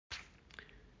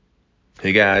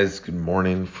Hey guys, good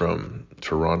morning from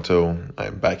Toronto.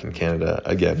 I'm back in Canada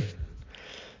again.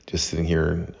 Just sitting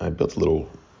here. I built a little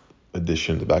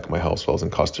addition to the back of my house while I was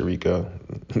in Costa Rica.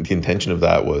 The intention of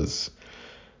that was,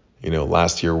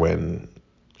 last year when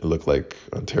it looked like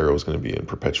Ontario was going to be in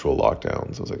perpetual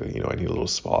lockdowns, I was like, I need a little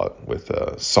spot with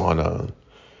a sauna,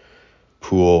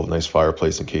 pool, nice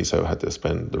fireplace in case I had to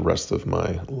spend the rest of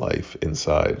my life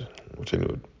inside, which I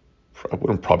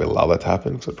wouldn't probably allow that to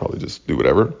happen because I'd probably just do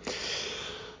whatever.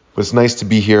 But it's nice to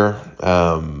be here.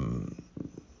 My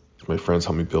friends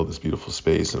helped me build this beautiful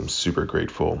space, and I'm super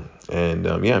grateful. And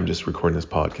I'm just recording this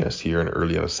podcast here and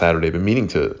early on a Saturday. I've been meaning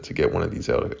to get one of these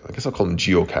out. I guess I'll call them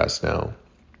Giocast now.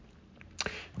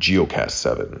 Giocast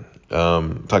 7.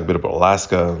 Talk a bit about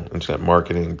Alaska, internet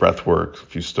marketing, breathwork, a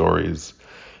few stories,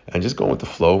 and just going with the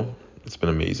flow. It's been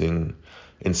amazing.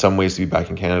 In some ways to be back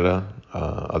in Canada.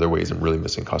 Other ways I'm really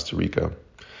missing Costa Rica.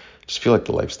 Just feel like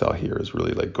the lifestyle here is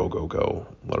really like go, go, go.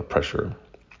 A lot of pressure.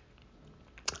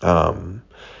 But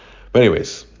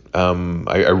anyways,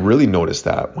 I really noticed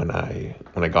that when I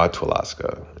got to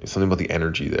Alaska, something about the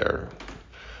energy there.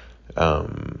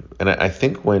 And I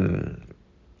think when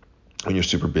you're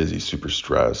super busy, super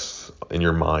stressed, in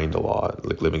your mind a lot,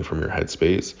 like living from your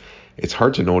headspace, it's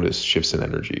hard to notice shifts in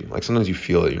energy. Like sometimes you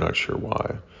feel it, you're not sure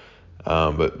why.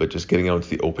 But just getting out into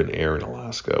the open air in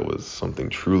Alaska was something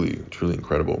truly, truly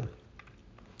incredible.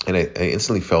 And I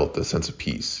instantly felt the sense of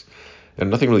peace.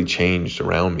 And nothing really changed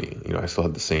around me. I still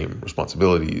had the same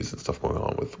responsibilities and stuff going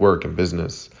on with work and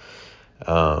business.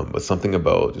 But something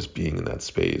about just being in that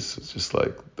space, it's just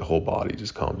like the whole body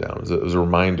just calmed down. It was a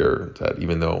reminder that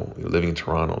even though living in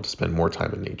Toronto, to spend more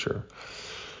time in nature,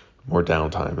 more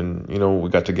downtime. And, we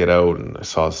got to get out and I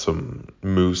saw some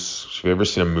moose. If you've ever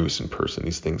seen a moose in person,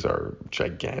 these things are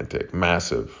gigantic,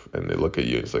 massive. And they look at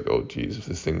you and it's like, oh, geez, if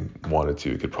this thing wanted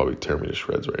to, it could probably tear me to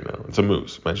shreds right now. It's a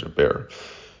moose. Imagine a bear.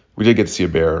 We did get to see a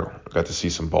bear. Got to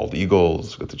see some bald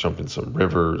eagles. Got to jump in some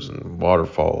rivers and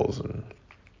waterfalls. And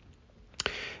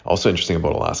also interesting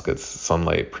about Alaska, it's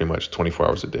sunlight pretty much 24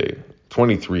 hours a day.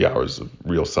 23 hours of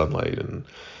real sunlight and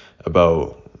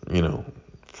about,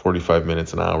 45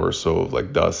 minutes an hour or so of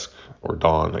like dusk or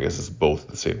dawn. I guess it's both at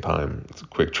the same time. It's a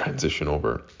quick transition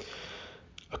over.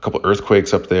 A couple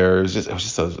earthquakes up there. It was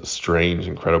just a strange,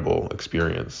 incredible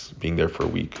experience being there for a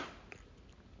week.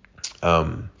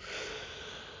 Went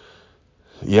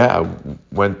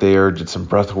there, did some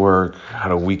breath work,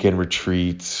 had a weekend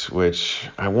retreat, which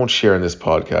I won't share in this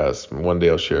podcast. One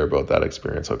day I'll share about that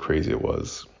experience, how crazy it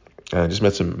was. And I just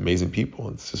met some amazing people.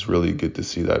 It's just really good to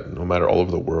see that no matter all over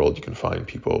the world, you can find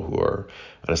people who are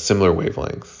on a similar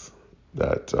wavelength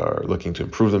that are looking to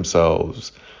improve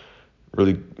themselves,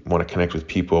 really want to connect with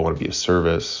people, want to be of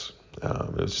service.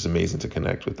 It was just amazing to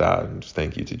connect with that. And just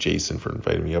thank you to Jason for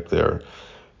inviting me up there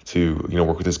to,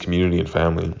 work with his community and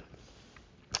family.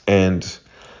 And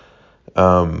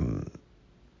I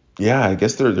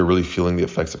guess they're really feeling the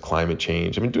effects of climate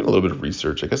change. I've been doing a little bit of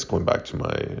research. I guess going back to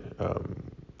my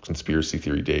conspiracy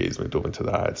theory days when I dove into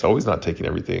that, it's always not taking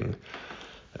everything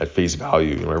at face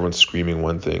value. Everyone's screaming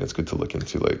one thing. It's good to look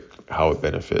into like how it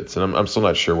benefits. And I'm still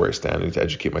not sure where I stand. I need to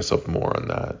educate myself more on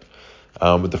that.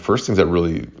 But the first things that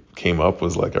really came up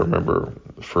was like I remember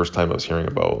the first time I was hearing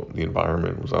about the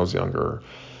environment was I was younger.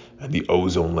 And the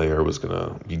ozone layer was going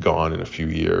to be gone in a few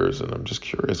years. And I'm just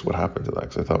curious what happened to that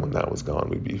because I thought when that was gone,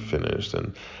 we'd be finished.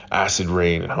 And acid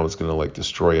rain and how it's going to like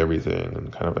destroy everything.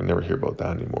 And kind of I never hear about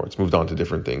that anymore. It's moved on to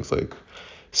different things like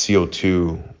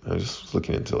CO2. I was just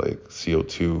looking into like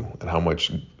CO2 and how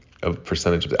much of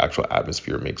percentage of the actual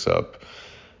atmosphere makes up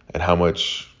and how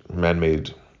much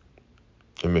man-made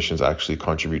emissions actually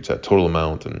contribute to that total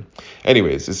amount. And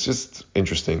anyways, it's just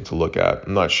interesting to look at.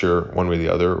 I'm not sure one way or the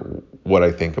other what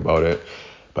I think about it,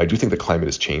 but I do think the climate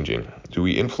is changing. Do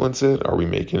we influence it? Are we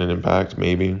making an impact?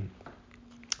 Maybe.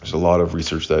 There's a lot of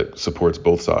research that supports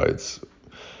both sides,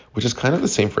 which is kind of the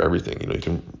same for everything. You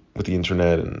can, with the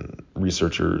internet and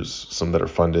researchers, some that are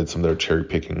funded, some that are cherry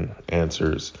picking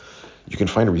answers, you can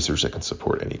find research that can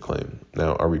support any claim.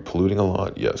 Now, are we polluting a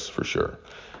lot? Yes, for sure.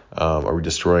 Are we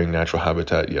destroying natural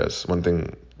habitat? Yes. One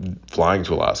thing, flying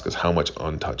to Alaska is how much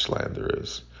untouched land there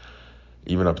is.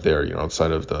 Even up there,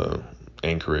 outside of the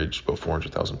Anchorage, about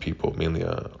 400,000 people, mainly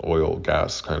a oil,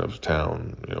 gas kind of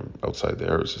town, outside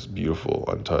there is just beautiful,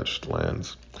 untouched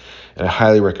lands. And I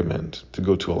highly recommend to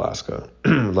go to Alaska.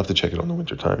 I'd love to check it out in the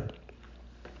wintertime.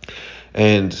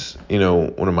 And,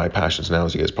 one of my passions now,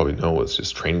 as you guys probably know, is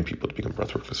just training people to become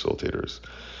breathwork facilitators.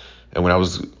 And when I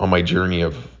was on my journey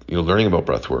of, learning about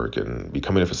breathwork and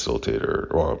becoming a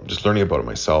facilitator or just learning about it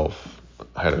myself,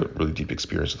 I had a really deep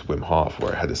experience with Wim Hof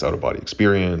where I had this out-of-body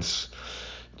experience,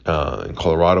 in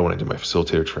Colorado when I did my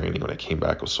facilitator training. When I came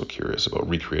back, I was so curious about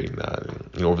recreating that.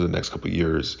 And over the next couple of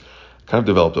years, I kind of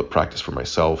developed a practice for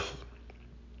myself.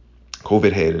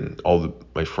 COVID hit, and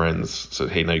my friends said,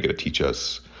 "Hey, now you got to teach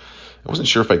us." I wasn't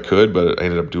sure if I could, but I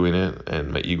ended up doing it,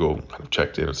 and my ego kind of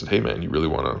checked in and said, "Hey, man, you really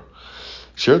want to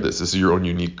share this? This is your own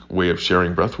unique way of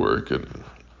sharing breathwork." And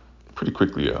pretty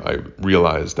quickly, I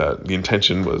realized that the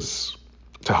intention was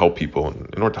to help people, and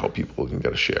in order to help people, you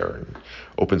got to share. And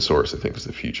open source, I think, is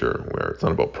the future, where it's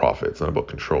not about profit, it's not about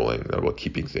controlling, not about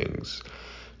keeping things.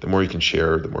 The more you can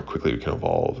share, the more quickly we can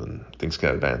evolve, and things can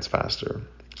advance faster.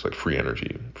 It's like free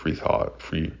energy, free thought,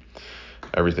 free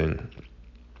everything.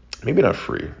 Maybe not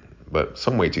free, but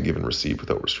some way to give and receive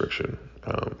without restriction.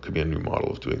 Could be a new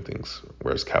model of doing things,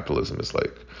 whereas capitalism is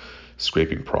like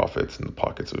scraping profits in the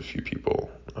pockets of a few people,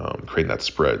 creating that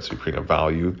spread. So you're creating a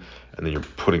value, and then you're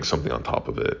putting something on top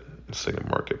of it, saying a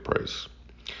market price.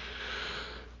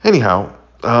 Anyhow,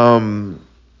 and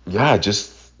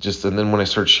then when I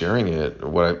started sharing it,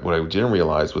 what I didn't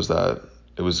realize was that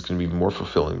it was going to be more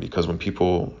fulfilling, because when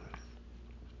people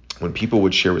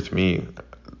would share with me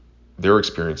their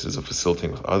experiences of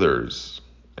facilitating with others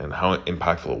and how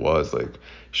impactful it was, like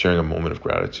sharing a moment of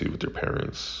gratitude with their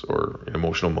parents or an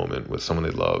emotional moment with someone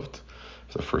they loved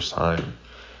for the first time,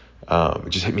 it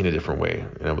just hit me in a different way.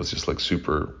 And I was just like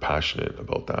super passionate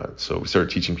about that. So we started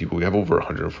teaching people. We have over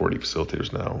 140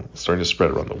 facilitators now, starting to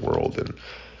spread around the world. And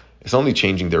it's not only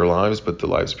changing their lives, but the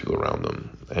lives of people around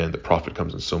them. And the profit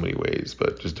comes in so many ways,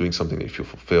 but just doing something they feel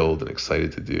fulfilled and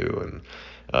excited to do. And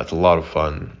it's a lot of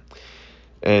fun.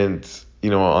 And,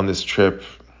 on this trip,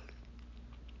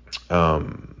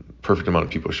 perfect amount of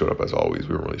people showed up as always.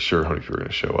 We weren't really sure how many people were going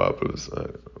to show up. It was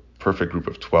a perfect group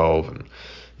of 12. And,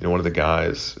 one of the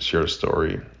guys shared a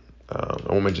story. I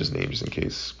won't mention his name just in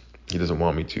case he doesn't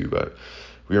want me to, but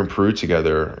we were in Peru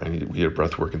together, and we had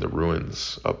breathwork in the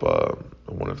ruins up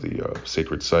one of the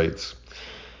sacred sites.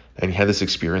 And he had this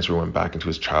experience where he went back into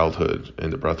his childhood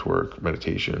in the breathwork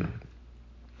meditation,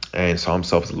 and saw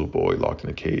himself as a little boy locked in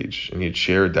a cage. And he had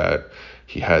shared that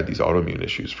he had these autoimmune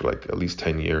issues for like at least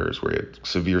 10 years, where he had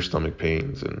severe stomach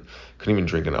pains and couldn't even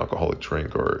drink an alcoholic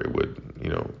drink, or it would,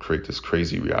 create this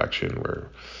crazy reaction where,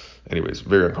 anyways,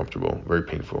 very uncomfortable, very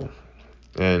painful.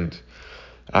 And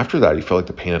after that, he felt like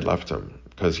the pain had left him,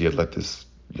 because he had let this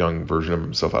young version of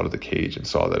himself out of the cage and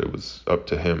saw that it was up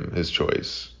to him, his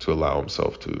choice, to allow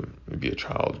himself to be a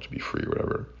child, to be free,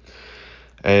 whatever.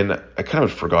 And I kind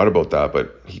of forgot about that,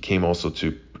 but he came also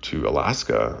to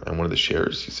Alaska, and one of the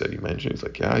shares he mentioned, he's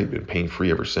like, yeah, he'd been pain-free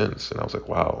ever since. And I was like,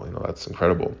 wow, that's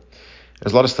incredible.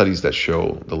 There's a lot of studies that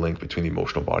show the link between the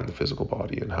emotional body and the physical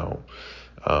body, and how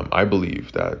I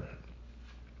believe that,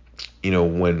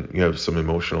 when you have some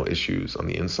emotional issues on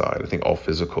the inside, I think all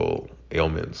physical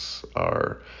ailments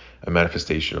are a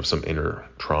manifestation of some inner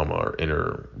trauma or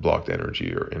inner blocked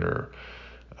energy or inner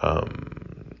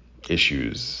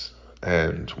issues.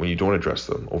 And when you don't address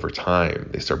them over time,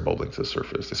 they start bubbling to the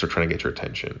surface. They start trying to get your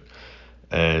attention,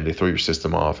 and they throw your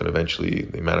system off, and eventually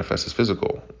they manifest as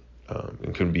physical.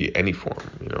 It can be any form,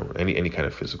 any kind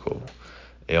of physical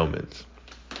ailment.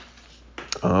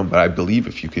 But I believe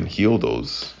if you can heal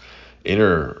those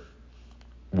inner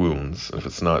wounds, and if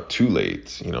it's not too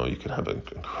late, you can have an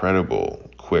incredible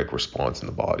quick response in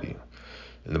the body,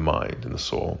 in the mind, in the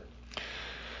soul.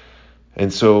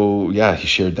 And so, yeah, he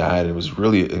shared that, and it was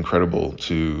really incredible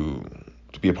to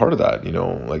be a part of that.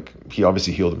 Like, he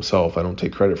obviously healed himself. I don't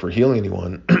take credit for healing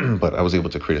anyone, but I was able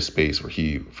to create a space where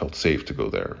he felt safe to go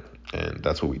there. And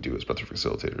that's what we do as breathwork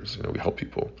facilitators. We help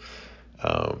people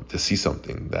to see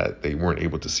something that they weren't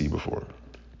able to see before.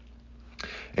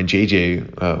 And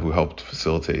JJ, who helped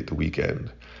facilitate the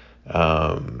weekend,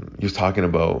 he was talking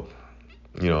about,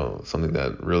 something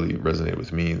that really resonated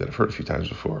with me, that I've heard a few times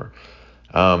before.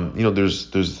 There's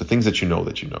the things that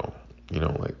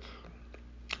like,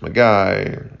 I'm a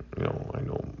guy, I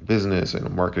know business, I know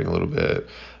marketing a little bit,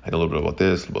 I know a little bit about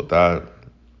this, about that.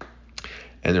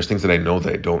 And there's things that I know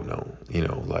that I don't know,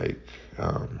 like,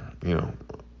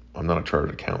 I'm not a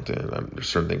chartered accountant. There's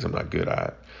certain things I'm not good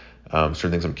at,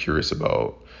 certain things I'm curious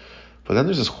about. But then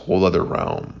there's this whole other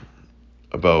realm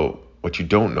about what you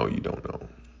don't know,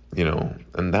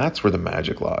 and that's where the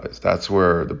magic lies. That's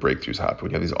where the breakthroughs happen.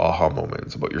 When you have these aha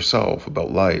moments about yourself,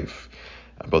 about life,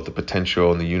 about the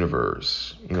potential in the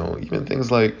universe, even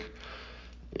things like,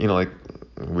 like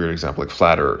a weird example, like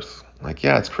flat earth. Like,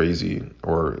 yeah, it's crazy.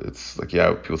 Or it's like,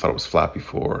 yeah, people thought it was flat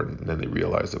before, and then they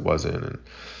realized it wasn't. And,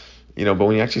 but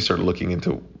when you actually start looking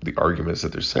into the arguments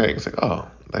that they're saying, it's like, oh,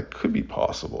 that could be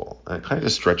possible. And it kind of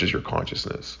just stretches your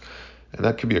consciousness. And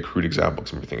that could be a crude example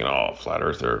because I'm thinking, oh, flat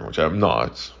earther, which I'm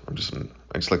not. I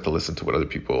just like to listen to what other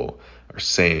people are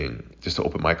saying just to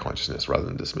open my consciousness rather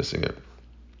than dismissing it.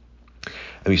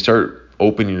 And you start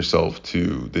opening yourself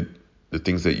to the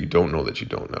things that you don't know that you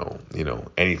don't know.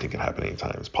 Anything can happen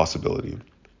anytime. It's possibility.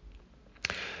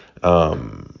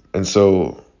 And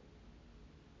so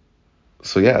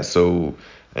yeah.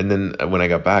 And then when I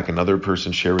got back, another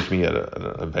person shared with me at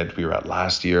an event we were at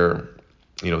last year.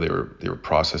 They were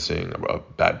processing a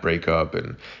bad breakup,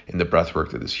 and in the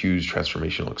breathwork, did this huge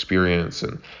transformational experience.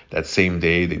 And that same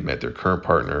day, they met their current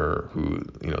partner, who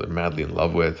they're madly in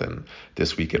love with. And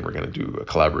this weekend, we're going to do a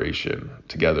collaboration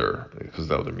together because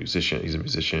the other musician, he's a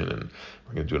musician, and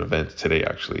we're going to do an event today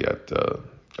actually at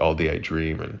All Day I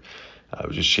Dream. And I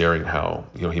was just sharing how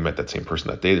he met that same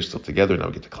person that day. They're still together now.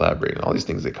 We get to collaborate, and all these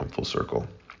things, they come full circle.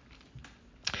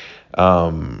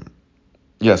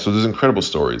 Yeah, so there's incredible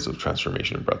stories of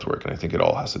transformation in breathwork, and I think it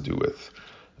all has to do with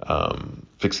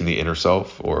fixing the inner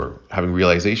self or having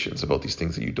realizations about these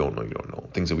things that you don't know,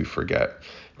 things that we forget,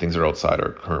 things that are outside our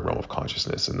current realm of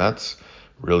consciousness. And that's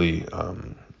really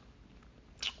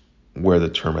where the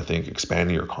term, I think,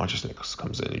 expanding your consciousness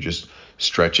comes in. You just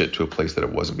stretch it to a place that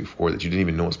it wasn't before, that you didn't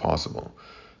even know was possible.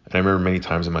 And I remember many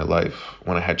times in my life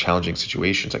when I had challenging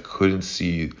situations, I couldn't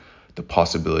see the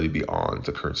possibility beyond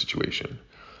the current situation.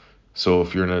 So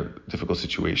if you're in a difficult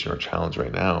situation or a challenge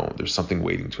right now, there's something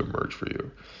waiting to emerge for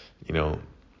you.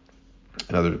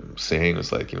 Another saying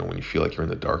is like, when you feel like you're in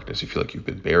the darkness, you feel like you've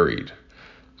been buried.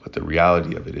 But the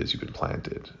reality of it is you've been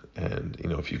planted. And,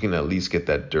 if you can at least get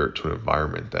that dirt to an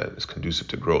environment that is conducive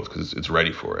to growth, because it's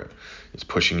ready for it, it's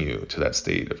pushing you to that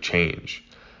state of change.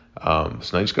 So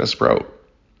now you just got to sprout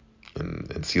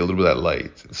and see a little bit of that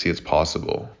light and see it's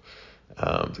possible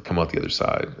to come out the other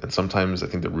side. And sometimes I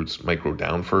think the roots might grow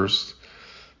down first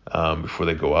before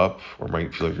they go up, or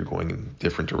might feel like you're going in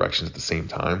different directions at the same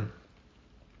time.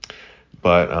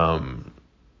 But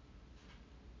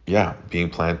yeah,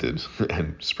 being planted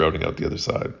and sprouting out the other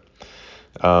side.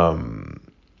 And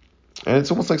it's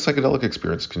almost like psychedelic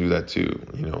experience can do that too.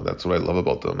 That's what I love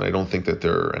about them. And I don't think that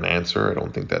they're an answer. I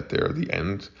don't think that they're the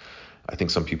end. I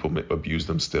think some people abuse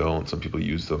them still, and some people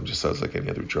use them just as like any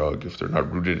other drug if they're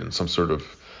not rooted in some sort of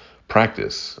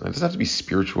practice. And it doesn't have to be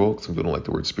spiritual. Some people don't like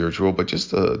the word spiritual, but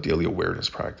just a daily awareness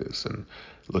practice and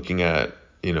looking at,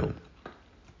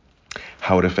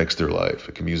 how it affects their life.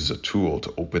 It can be used as a tool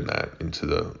to open that into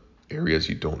the areas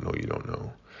you don't know.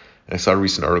 And I saw a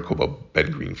recent article about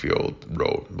Ben Greenfield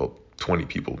wrote, about 20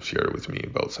 people shared it with me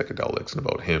about psychedelics and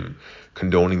about him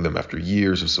condoning them after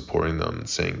years of supporting them and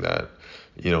saying that,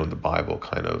 in the Bible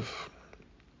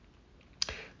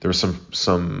there were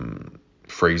some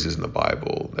phrases in the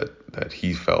Bible that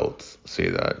he felt say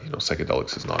that,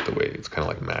 psychedelics is not the way. It's kind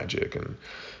of like magic and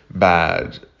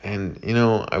bad. And,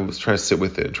 I was trying to sit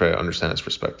with it and try to understand his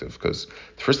perspective, because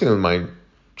the first thing my mind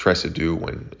tries to do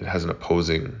when it has an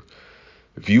opposing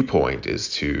viewpoint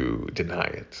is to deny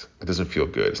it. It doesn't feel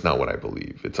good. It's not what I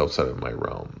believe. It's outside of my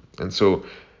realm. And so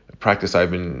a practice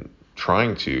I've been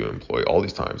trying to employ all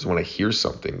these times, when I hear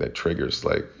something that triggers,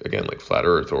 like flat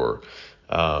earth or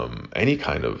any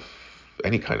kind of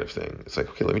thing, it's like,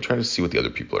 okay, let me try to see what the other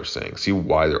people are saying, see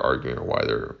why they're arguing or why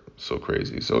they're so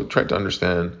crazy. So I tried to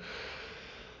understand,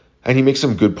 and he makes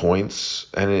some good points.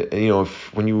 And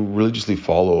when you religiously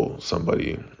follow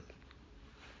somebody,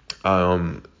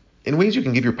 in ways you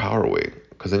can give your power away,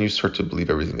 because then you start to believe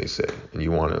everything they say, and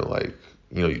you want to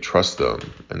you trust them.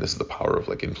 And this is the power of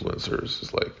influencers.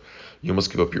 It's like you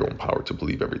must give up your own power to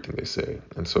believe everything they say.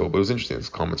 And so, but it was interesting. His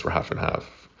comments were half and half,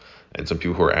 and some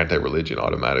people who are anti-religion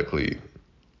automatically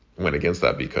went against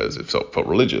that because it felt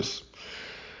religious.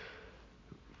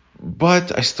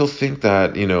 But I still think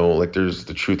that there's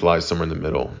the truth lies somewhere in the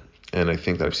middle. And I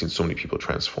think that I've seen so many people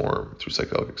transform through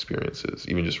psychedelic experiences,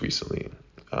 even just recently.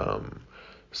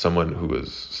 Someone who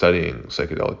was studying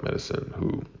psychedelic medicine,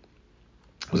 who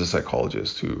was a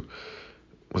psychologist, who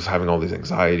was having all this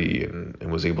anxiety and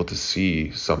was able to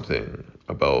see something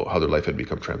about how their life had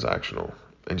become transactional.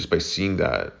 And just by seeing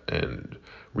that and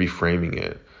reframing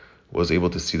it, was able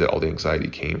to see that all the anxiety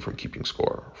came from keeping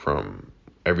score, from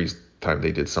every time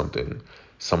they did something,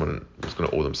 someone was going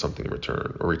to owe them something in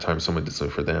return. Or every time someone did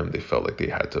something for them, they felt like they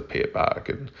had to pay it back.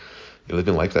 And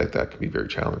living life like that can be very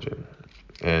challenging.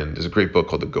 And there's a great book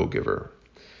called The Go-Giver.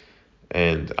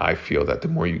 And I feel that the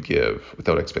more you give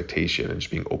without expectation and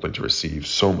just being open to receive,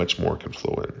 so much more can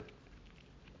flow in.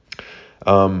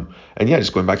 And yeah,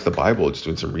 just going back to the Bible, just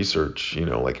doing some research,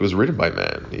 like it was written by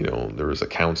men. There was a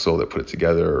council that put it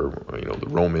together. The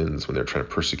Romans, when they're trying to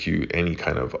persecute any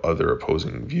kind of other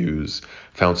opposing views,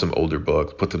 found some older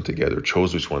books, put them together,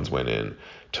 chose which ones went in,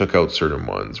 took out certain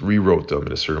ones, rewrote them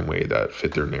in a certain way that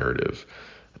fit their narrative.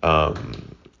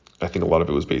 I think a lot of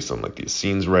it was based on like the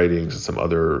Essenes writings and some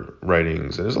other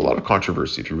writings. And there's a lot of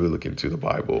controversy if you really look into the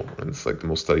Bible. And it's like the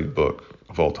most studied book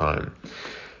of all time.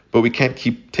 But we can't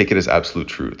take it as absolute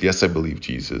truth. Yes, I believe in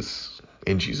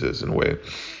Jesus in a way.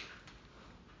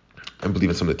 I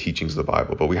believe in some of the teachings of the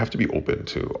Bible, but we have to be open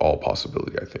to all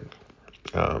possibility, I think.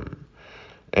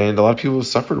 And a lot of people have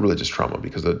suffered religious trauma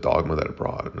because of the dogma that it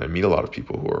brought. And I meet a lot of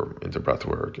people who are into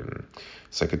breathwork and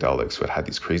psychedelics who had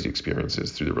these crazy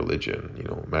experiences through the religion.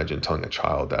 Imagine telling a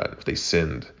child that if they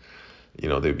sinned,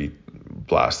 they'd be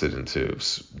blasted into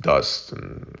dust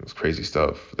and crazy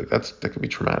stuff. Like that could be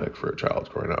traumatic for a child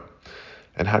growing up.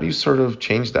 And how do you sort of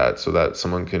change that so that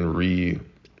someone can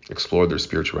explore their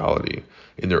spirituality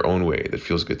in their own way that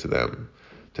feels good to them,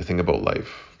 to think about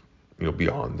life,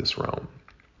 beyond this realm?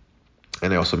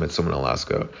 And I also met someone in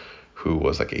Alaska who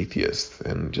was like atheist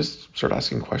and just started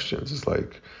asking questions. It's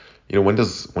like, when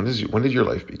did your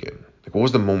life begin? Like, what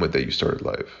was the moment that you started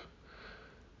life?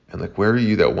 And like, where are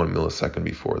you that 1 millisecond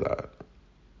before that?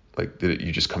 Like, did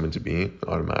you just come into being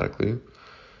automatically?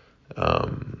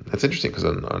 That's interesting because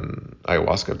on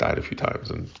ayahuasca, I've died a few times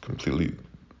and completely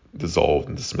dissolved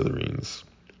into smithereens.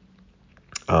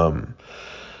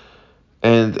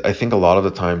 And I think a lot of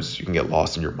the times you can get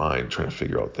lost in your mind trying to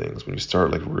figure out things. When you start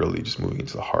like really just moving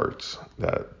into the heart,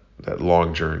 that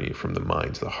long journey from the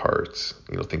mind to the heart,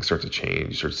 things start to change.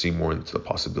 You start seeing more into the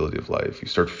possibility of life. You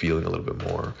start feeling a little bit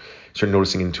more. You start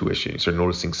noticing intuition. You start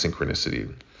noticing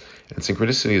synchronicity. And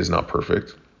synchronicity is not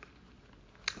perfect,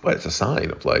 but it's a sign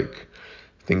of like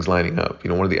things lining up.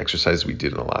 One of the exercises we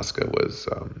did in Alaska was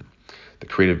the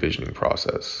creative visioning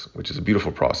process, which is a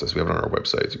beautiful process. We have it on our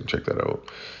website, so you can check that out.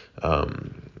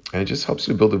 And it just helps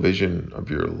you to build a vision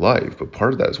of your life. But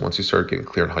part of that is once you start getting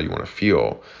clear on how you want to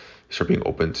feel, you start being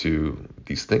open to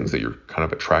these things that you're kind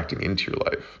of attracting into your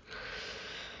life.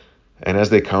 And as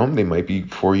they come, they might be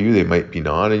for you, they might be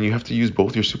not. And you have to use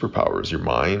both your superpowers, your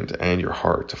mind and your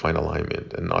heart, to find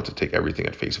alignment and not to take everything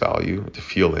at face value, to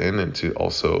feel in and to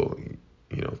also,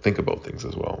 think about things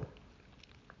as well.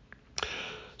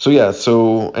 So yeah,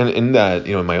 and in that,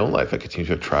 in my own life, I continue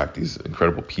to attract these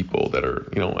incredible people that are,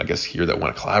 I guess here that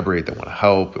want to collaborate, that want to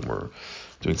help, and we're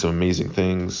doing some amazing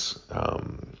things.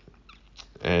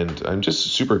 And I'm just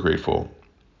super grateful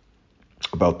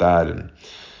about that. And,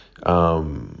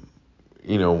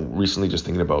 recently just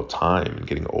thinking about time and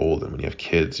getting old. And when you have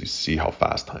kids, you see how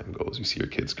fast time goes. You see your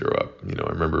kids grow up. I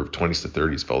remember 20s to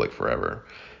 30s felt like forever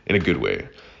in a good way.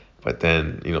 But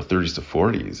then, 30s to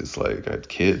 40s, it's like I had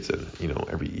kids and,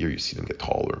 every year you see them get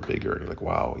taller and bigger and you're like,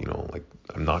 wow, like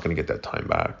I'm not going to get that time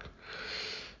back.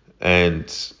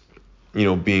 And,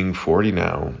 being 40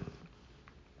 now,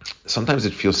 sometimes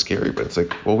it feels scary, but it's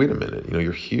like, well, wait a minute,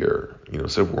 you're here,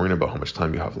 instead of worrying about how much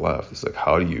time you have left, it's like,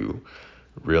 how do you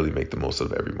really make the most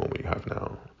of every moment you have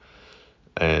now?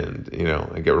 And,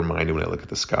 I get reminded when I look at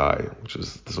the sky, which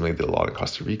is something I did a lot in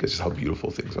Costa Rica, just how beautiful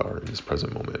things are in this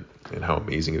present moment and how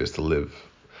amazing it is to live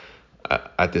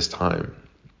at this time.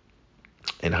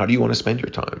 And how do you want to spend your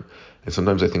time? And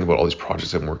sometimes I think about all these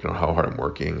projects I'm working on, how hard I'm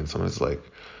working. And sometimes it's like,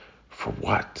 for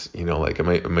what? Like, am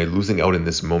I losing out in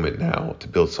this moment now to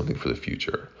build something for the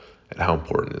future? And how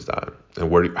important is that?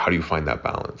 And how do you find that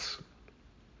balance?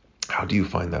 How do you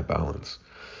find that balance?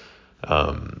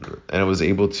 And I was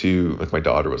able to, like, my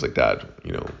daughter was like, Dad,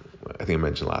 I think I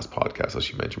mentioned last podcast, as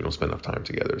she mentioned, we don't spend enough time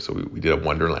together. So we did a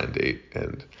Wonderland date,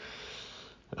 and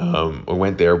I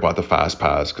went there, bought the fast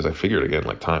pass, because I figured, again,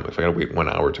 like time, if I gotta wait 1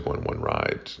 hour to go on one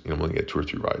ride, I'm only get 2 or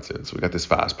 3 rides in. So we got this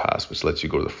fast pass, which lets you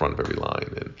go to the front of every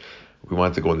line. And we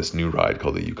wanted to go on this new ride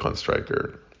called the Yukon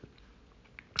Striker.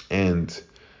 And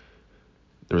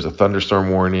there was a thunderstorm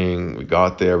warning. We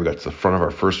got there. We got to the front of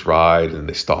our first ride, and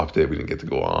they stopped it. We didn't get to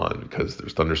go on because there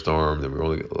was thunderstorm. Then we were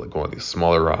only going on these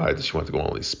smaller rides. She wanted to go on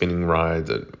all these spinning rides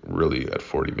that really, at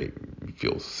 40, made me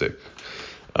feel sick.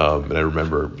 And I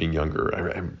remember being younger.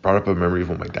 I brought up a memory of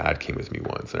when my dad came with me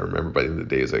once. And I remember by the end of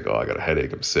the day, it's like, oh, I got a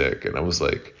headache. I'm sick. And I was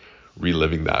like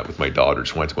reliving that with my daughter.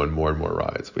 She wanted to go on more and more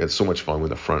rides. We had so much fun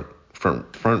with the front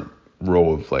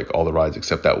row of like all the rides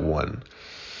except that one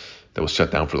that was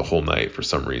shut down for the whole night for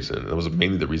some reason. That was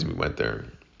mainly the reason we went there.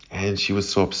 And she was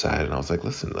so upset. And I was like,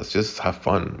 listen, let's just have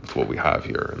fun with what we have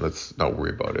here and let's not worry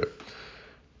about it.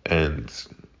 And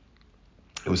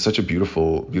it was such a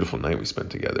beautiful, beautiful night we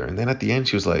spent together. And then at the end,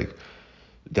 she was like,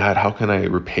 Dad, how can I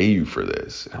repay you for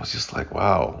this? And I was just like,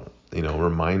 wow.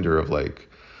 reminder of like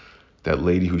that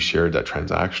lady who shared that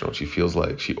transactional. She feels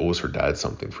like she owes her dad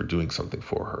something for doing something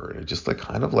for her. And it just like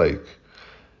kind of like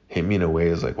hit me in a way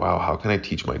as like, wow, how can I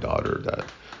teach my daughter that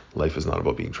life is not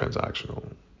about being transactional?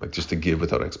 Like just to give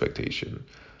without expectation.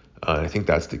 And I think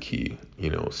that's the key,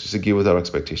 it's just to give without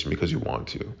expectation because you want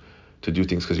to do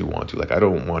things because you want to. Like I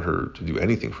don't want her to do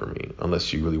anything for me unless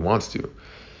she really wants to.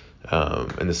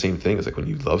 And the same thing is like when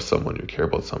you love someone, you care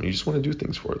about someone, you just want to do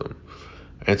things for them.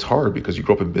 And it's hard because you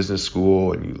grow up in business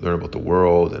school and you learn about the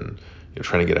world and you're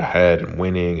trying to get ahead and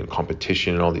winning and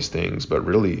competition and all these things. But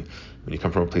really, when you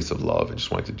come from a place of love and just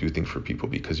want to do things for people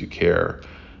because you care,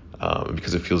 and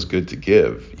because it feels good to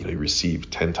give, you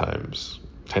receive 10 times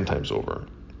over.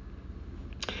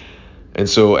 And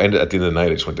so, and at the end of the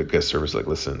night, I just went to guest service, like,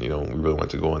 listen, we really wanted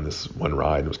to go on this one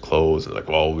ride. And it was closed. And like,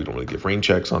 well, we don't really give rain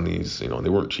checks on these, and they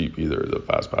weren't cheap either, the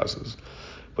fast passes.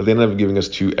 But they ended up giving us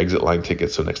 2 exit line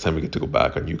tickets. So next time we get to go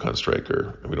back on Yukon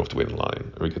Striker and we don't have to wait in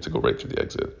line and we get to go right through the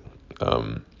exit.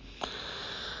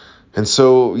 And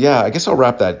so, yeah, I guess I'll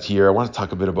wrap that here. I want to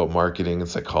talk a bit about marketing and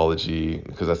psychology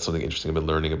because that's something interesting I've been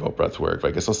learning about breathwork. But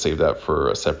I guess I'll save that for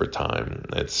a separate time.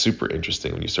 It's super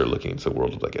interesting when you start looking into the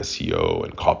world of like SEO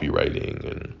and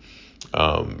copywriting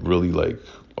and really like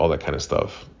all that kind of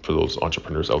stuff for those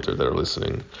entrepreneurs out there that are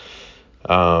listening.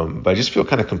 But I just feel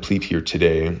kind of complete here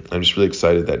today. I'm just really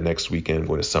excited that next weekend I'm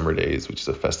going to Summer Days, which is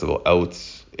a festival out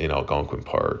in Algonquin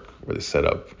Park where they set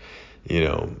up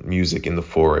music in the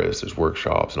forest. There's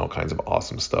workshops and all kinds of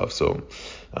awesome stuff. So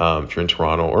if you're in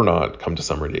Toronto or not, come to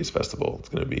Summer Days Festival. It's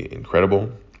going to be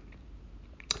incredible.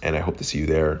 And I hope to see you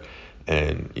there.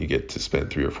 And you get to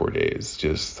spend 3 or 4 days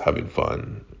just having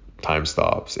fun, time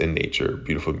stops in nature,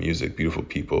 beautiful music, beautiful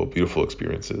people, beautiful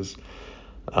experiences.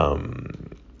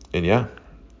 And yeah,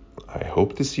 I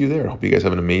hope to see you there. I hope you guys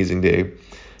have an amazing day.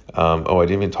 I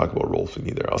didn't even talk about rolfing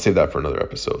either. I'll save that for another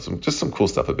episode. Some cool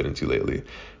stuff I've been into lately.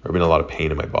 I've been in a lot of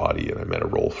pain in my body, and I met 2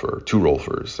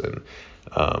 rolfers,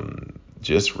 and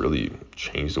just really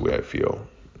changed the way I feel.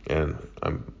 And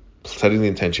I'm setting the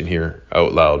intention here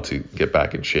out loud to get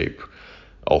back in shape.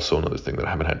 Also another thing that I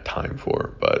haven't had time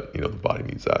for, but the body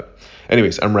needs that.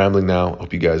 Anyways, I'm rambling now.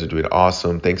 Hope you guys are doing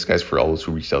awesome. Thanks guys for all those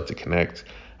who reached out to connect.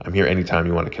 I'm here anytime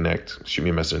you want to connect. Shoot me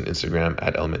a message on Instagram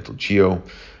at elementalgeo.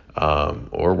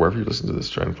 Or wherever you listen to this,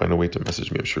 try and find a way to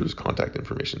message me. I'm sure there's contact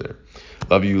information there.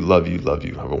 Love you, love you, love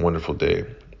you. Have a wonderful day.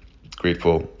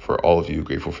 Grateful for all of you.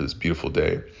 Grateful for this beautiful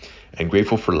day. And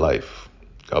grateful for life.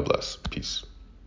 God bless. Peace.